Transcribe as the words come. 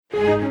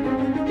The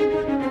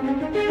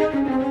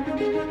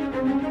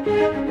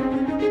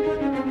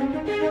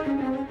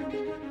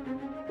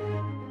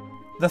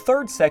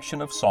third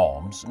section of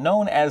Psalms,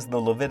 known as the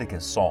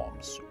Leviticus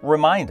Psalms,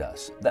 remind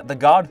us that the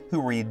God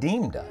who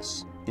redeemed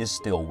us is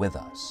still with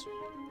us.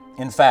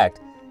 In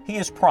fact, He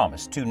has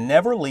promised to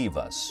never leave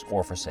us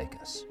or forsake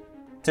us.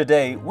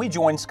 Today, we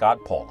join Scott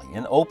Pauley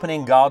in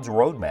opening God's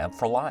roadmap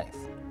for life.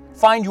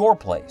 Find your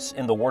place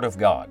in the Word of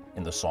God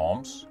in the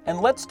Psalms,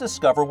 and let's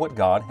discover what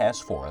God has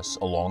for us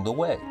along the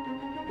way.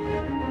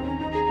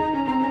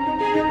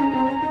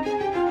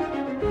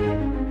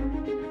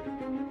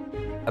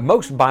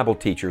 Most Bible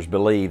teachers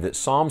believe that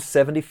Psalm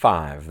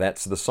 75,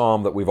 that's the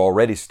psalm that we've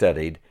already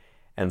studied,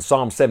 and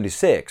Psalm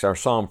 76, our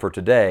psalm for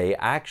today,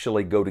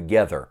 actually go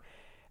together,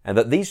 and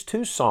that these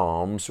two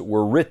psalms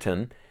were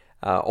written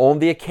on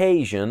the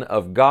occasion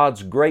of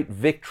God's great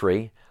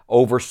victory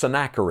over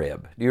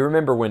Sennacherib. Do you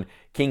remember when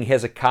King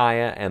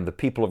Hezekiah and the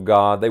people of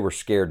God, they were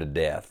scared to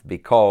death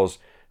because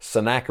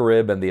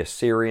Sennacherib and the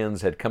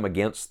Assyrians had come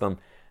against them?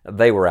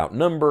 They were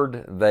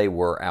outnumbered, they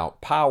were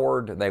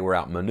outpowered, they were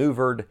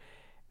outmaneuvered,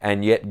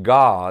 and yet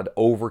God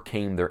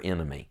overcame their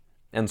enemy.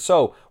 And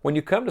so, when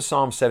you come to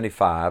Psalm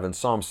 75 and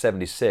Psalm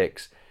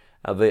 76,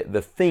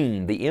 the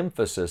theme, the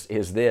emphasis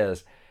is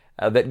this,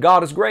 that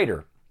God is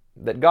greater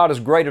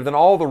than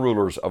all the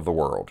rulers of the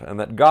world, and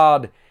that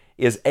God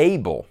is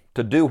able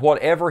to do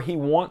whatever He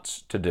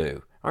wants to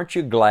do. Aren't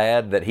you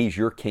glad that He's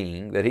your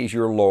King, that He's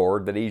your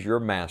Lord, that He's your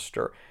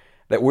Master,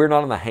 that we're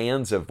not in the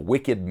hands of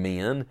wicked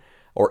men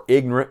or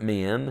ignorant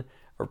men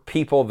or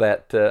people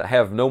that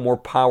have no more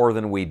power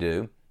than we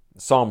do?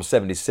 Psalm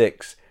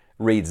 76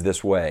 reads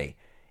this way,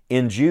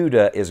 "In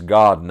Judah is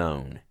God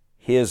known.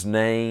 His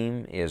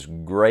name is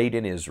great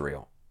in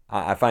Israel."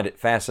 I find it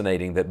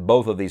fascinating that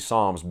both of these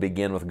Psalms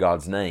begin with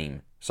God's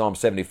name. Psalm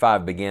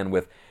 75 began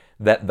with,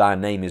 "That thy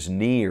name is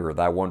near,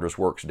 thy wondrous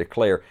works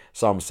declare."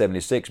 Psalm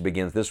 76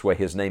 begins this way,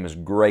 "His name is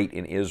great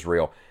in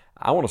Israel."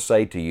 I want to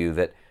say to you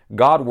that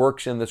God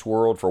works in this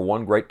world for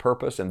one great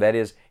purpose, and that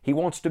is He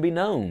wants to be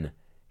known.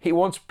 He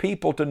wants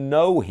people to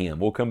know Him.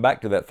 We'll come back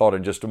to that thought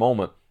in just a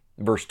moment.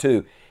 Verse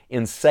 2,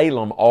 "In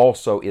Salem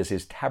also is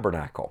His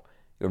tabernacle."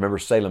 You remember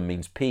Salem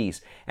means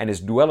peace, "and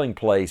His dwelling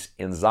place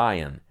in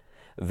Zion.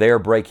 There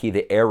brake He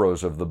the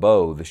arrows of the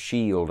bow, the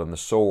shield and the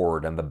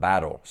sword and the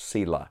battle,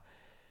 Selah.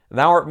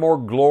 Thou art more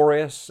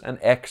glorious and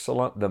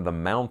excellent than the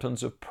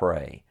mountains of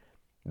prey.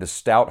 The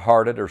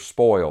stout-hearted are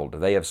spoiled,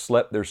 they have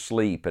slept their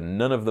sleep, and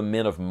none of the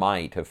men of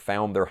might have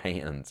found their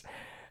hands."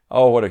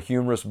 Oh, what a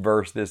humorous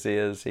verse this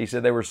is. He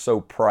said they were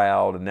so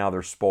proud and now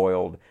they're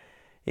spoiled.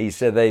 He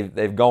said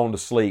they've gone to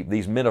sleep.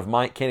 These men of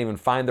might can't even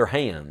find their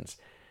hands.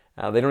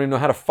 They don't even know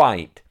how to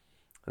fight.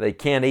 They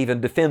can't even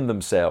defend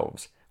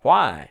themselves.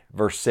 Why?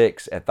 Verse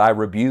 6, "At thy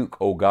rebuke,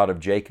 O God of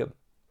Jacob,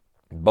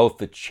 both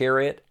the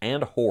chariot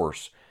and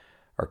horse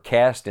are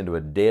cast into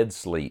a dead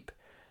sleep.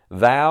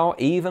 Thou,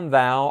 even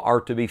thou,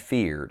 art to be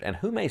feared, and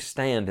who may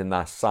stand in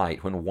thy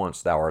sight when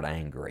once thou art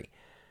angry?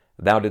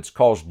 Thou didst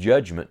cause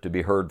judgment to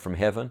be heard from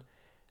heaven.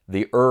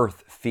 The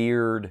earth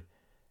feared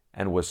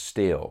and was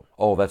still."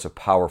 Oh, that's a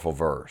powerful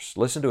verse.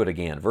 Listen to it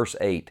again. Verse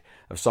 8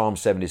 of Psalm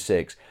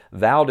 76.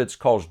 "Thou didst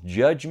cause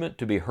judgment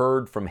to be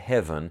heard from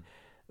heaven.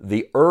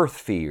 The earth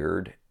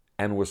feared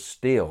and was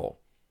still."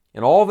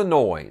 In all the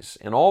noise,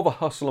 in all the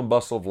hustle and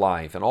bustle of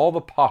life, in all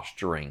the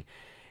posturing,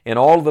 in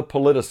all the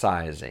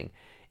politicizing,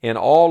 in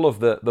all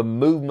of the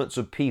movements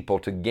of people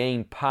to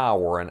gain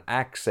power and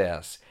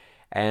access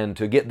and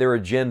to get their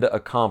agenda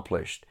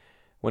accomplished,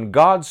 when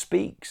God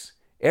speaks,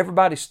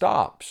 everybody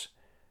stops.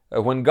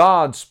 When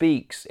God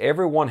speaks,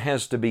 everyone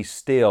has to be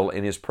still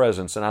in His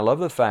presence. And I love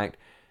the fact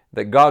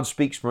that God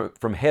speaks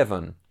from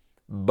heaven,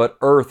 but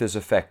earth is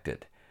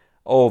affected.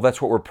 Oh,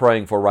 that's what we're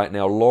praying for right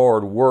now.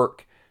 Lord,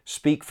 work,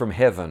 speak from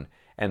heaven,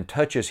 and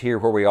touch us here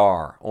where we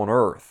are on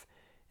earth.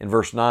 In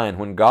verse 9,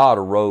 "When God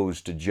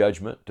arose to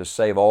judgment to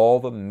save all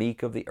the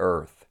meek of the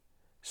earth,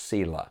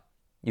 Selah."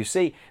 You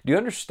see, do you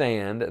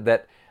understand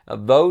that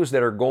those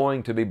that are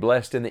going to be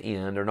blessed in the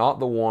end are not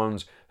the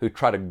ones who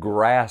try to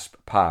grasp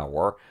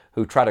power,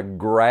 who try to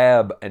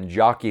grab and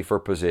jockey for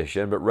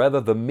position, but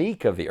rather the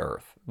meek of the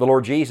earth. The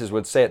Lord Jesus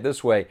would say it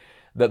this way,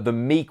 that the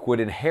meek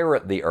would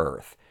inherit the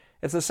earth.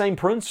 It's the same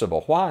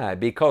principle. Why?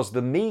 Because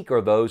the meek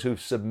are those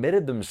who've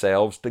submitted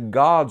themselves to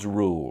God's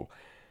rule,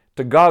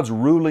 to God's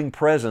ruling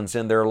presence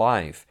in their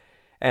life.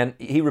 And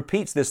He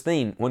repeats this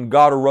theme, "when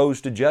God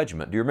arose to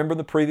judgment." Do you remember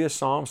the previous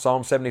Psalm,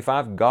 Psalm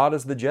 75? God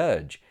is the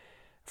judge.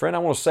 Friend, I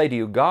want to say to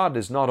you, God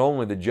is not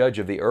only the judge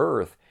of the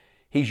earth,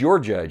 He's your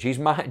judge. He's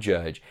my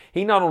judge.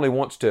 He not only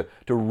wants to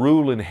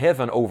rule in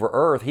heaven over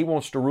earth, He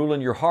wants to rule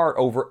in your heart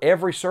over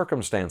every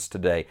circumstance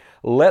today.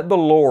 Let the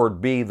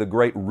Lord be the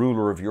great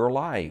ruler of your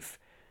life.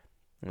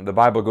 And the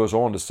Bible goes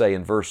on to say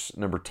in verse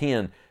number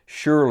 10,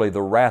 "Surely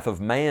the wrath of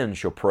man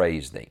shall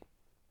praise Thee.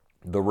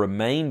 The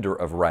remainder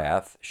of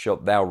wrath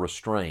shalt Thou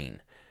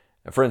restrain."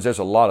 Now, friends, there's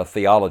a lot of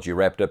theology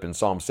wrapped up in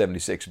Psalm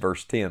 76,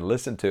 verse 10.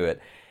 Listen to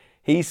it.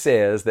 He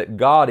says that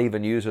God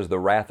even uses the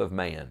wrath of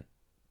man.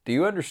 Do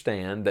you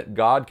understand that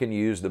God can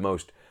use the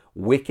most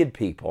wicked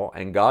people,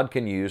 and God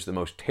can use the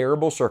most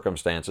terrible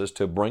circumstances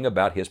to bring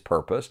about His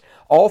purpose.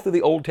 All through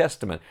the Old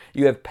Testament,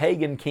 you have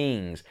pagan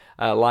kings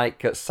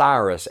like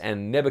Cyrus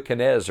and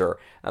Nebuchadnezzar.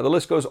 The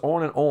list goes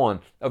on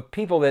of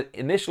people that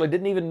initially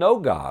didn't even know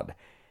God,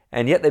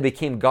 and yet they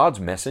became God's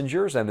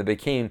messengers and they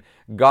became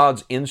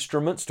God's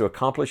instruments to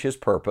accomplish His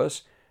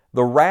purpose.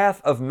 The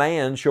wrath of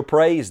man shall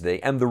praise thee,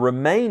 and the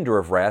remainder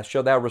of wrath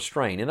shalt thou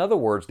restrain. In other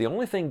words, the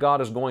only thing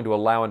God is going to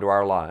allow into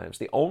our lives,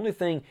 the only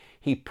thing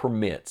He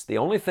permits, the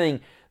only thing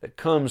that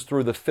comes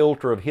through the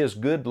filter of His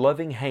good,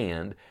 loving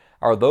hand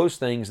are those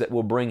things that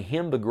will bring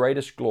Him the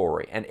greatest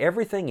glory, and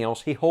everything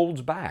else He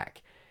holds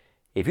back.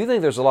 If you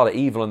think there's a lot of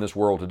evil in this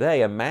world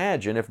today,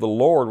 imagine if the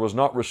Lord was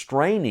not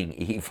restraining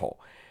evil.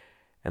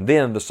 And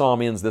then the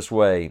psalm ends this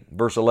way,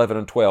 verse 11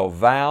 and 12,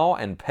 Vow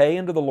and pay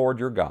unto the Lord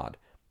your God.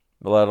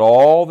 Let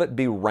all that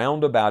be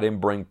round about him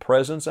bring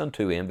presents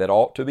unto him that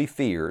ought to be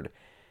feared.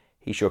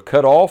 He shall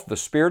cut off the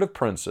spirit of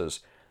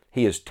princes.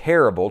 He is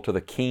terrible to the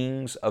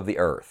kings of the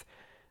earth.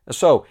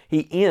 So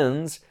he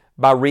ends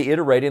by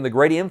reiterating the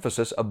great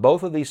emphasis of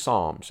both of these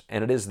psalms,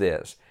 and it is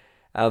this,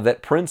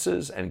 that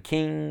princes and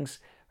kings,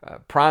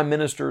 prime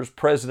ministers,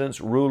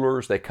 presidents,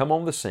 rulers, they come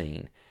on the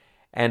scene,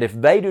 and if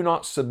they do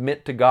not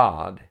submit to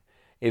God,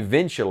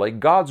 eventually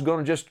God's going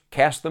to just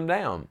cast them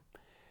down.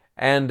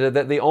 And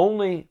that the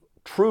only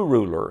true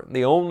ruler,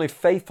 the only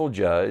faithful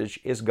judge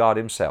is God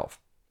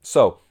Himself.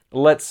 So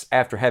let's,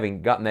 after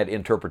having gotten that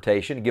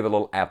interpretation, give a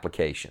little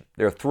application.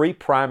 There are three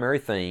primary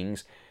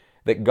things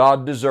that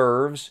God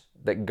deserves,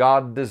 that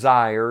God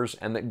desires,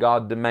 and that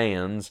God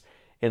demands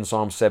in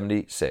Psalm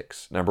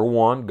 76. Number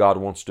one, God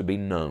wants to be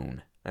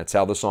known. That's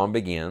how the psalm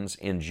begins.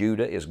 In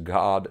Judah is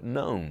God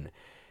known.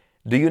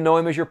 Do you know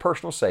Him as your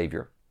personal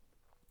Savior?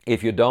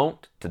 If you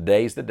don't,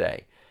 today's the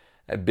day.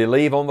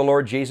 Believe on the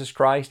Lord Jesus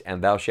Christ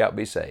and thou shalt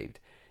be saved.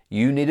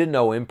 You need to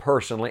know Him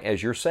personally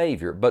as your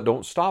Savior, but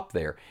don't stop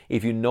there.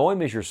 If you know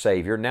Him as your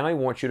Savior, now He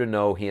wants you to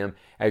know Him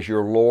as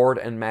your Lord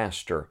and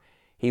Master.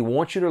 He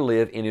wants you to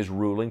live in His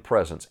ruling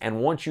presence. And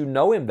once you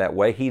know Him that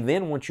way, He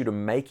then wants you to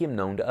make Him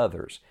known to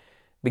others.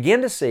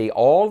 Begin to see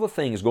all the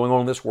things going on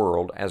in this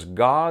world as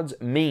God's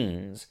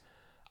means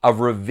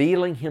of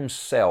revealing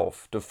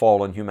Himself to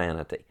fallen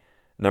humanity.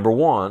 Number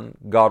one,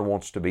 God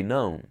wants to be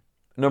known.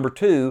 Number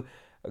two,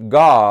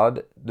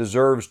 God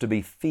deserves to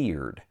be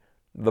feared.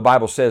 The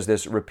Bible says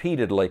this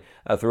repeatedly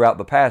throughout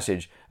the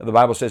passage. The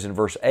Bible says in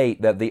verse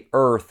 8 that the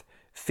earth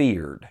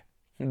feared.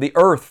 The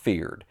earth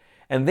feared.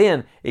 And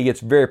then it gets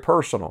very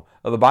personal.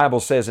 The Bible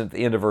says at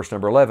the end of verse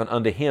number 11,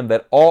 unto him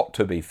that ought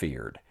to be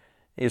feared.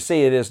 You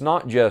see, it is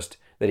not just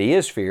that He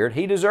is feared,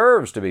 He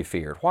deserves to be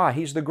feared. Why?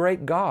 He's the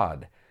great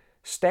God.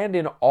 Stand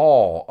in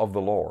awe of the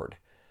Lord.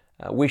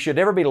 We should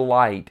never be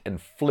light and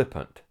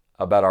flippant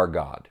about our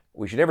God.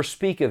 We should never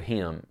speak of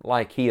Him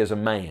like He is a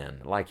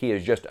man, like He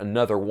is just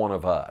another one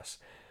of us,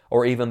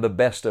 or even the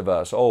best of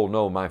us. Oh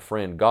no, my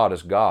friend, God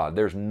is God.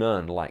 There's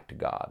none like to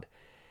God.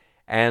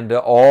 And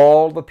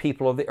all the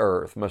people of the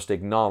earth must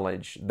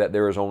acknowledge that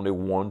there is only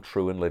one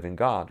true and living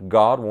God.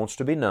 God wants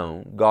to be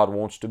known. God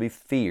wants to be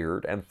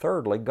feared. And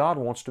thirdly, God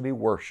wants to be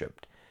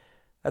worshiped.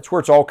 That's where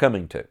it's all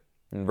coming to.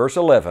 In verse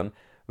 11,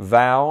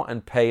 vow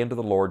and pay unto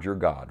the Lord your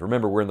God.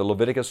 Remember, we're in the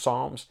Leviticus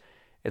Psalms.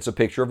 It's a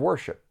picture of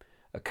worship.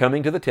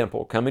 Coming to the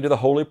temple, coming to the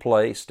holy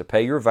place to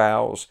pay your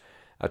vows,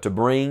 to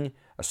bring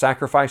a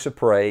sacrifice of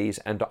praise,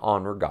 and to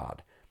honor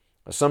God.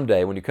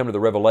 Someday, when you come to the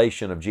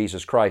revelation of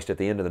Jesus Christ at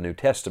the end of the New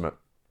Testament,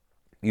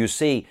 you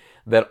see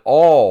that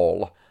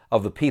all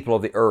of the people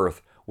of the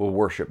earth will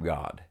worship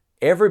God.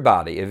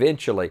 Everybody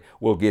eventually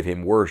will give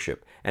Him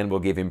worship and will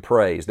give Him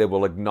praise. They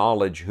will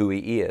acknowledge who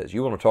He is.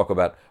 You want to talk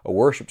about a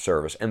worship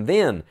service. And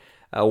then,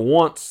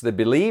 once the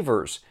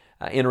believers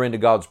enter into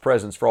God's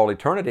presence for all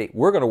eternity,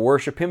 we're going to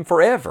worship Him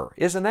forever.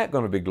 Isn't that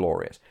going to be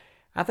glorious?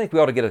 I think we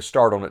ought to get a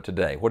start on it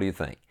today. What do you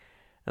think?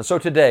 And so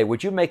today,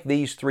 would you make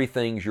these three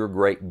things your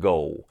great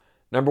goal?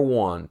 Number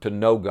one, to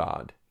know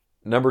God.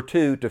 Number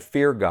two, to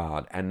fear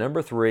God. And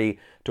number three,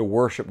 to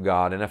worship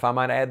God. And if I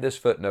might add this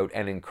footnote,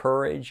 and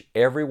encourage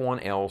everyone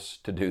else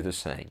to do the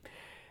same.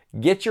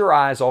 Get your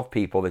eyes off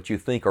people that you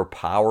think are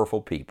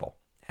powerful people,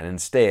 and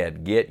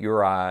instead get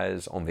your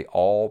eyes on the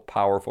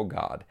all-powerful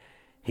God.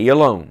 He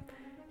alone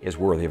is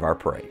worthy of our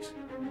praise.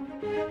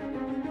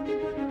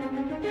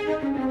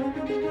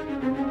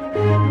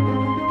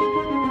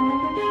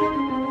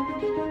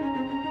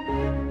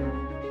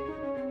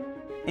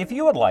 If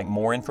you would like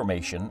more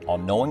information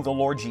on knowing the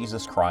Lord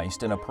Jesus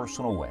Christ in a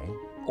personal way,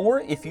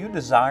 or if you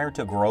desire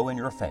to grow in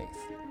your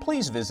faith,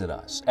 please visit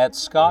us at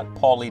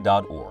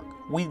scottpauley.org.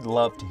 We'd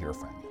love to hear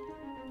from you.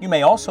 You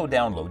may also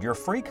download your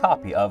free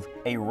copy of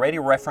A Ready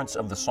Reference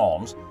of the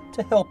Psalms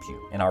to help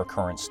you in our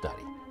current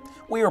study.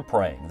 We are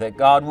praying that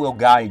God will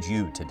guide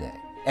you today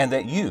and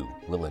that you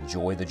will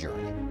enjoy the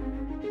journey.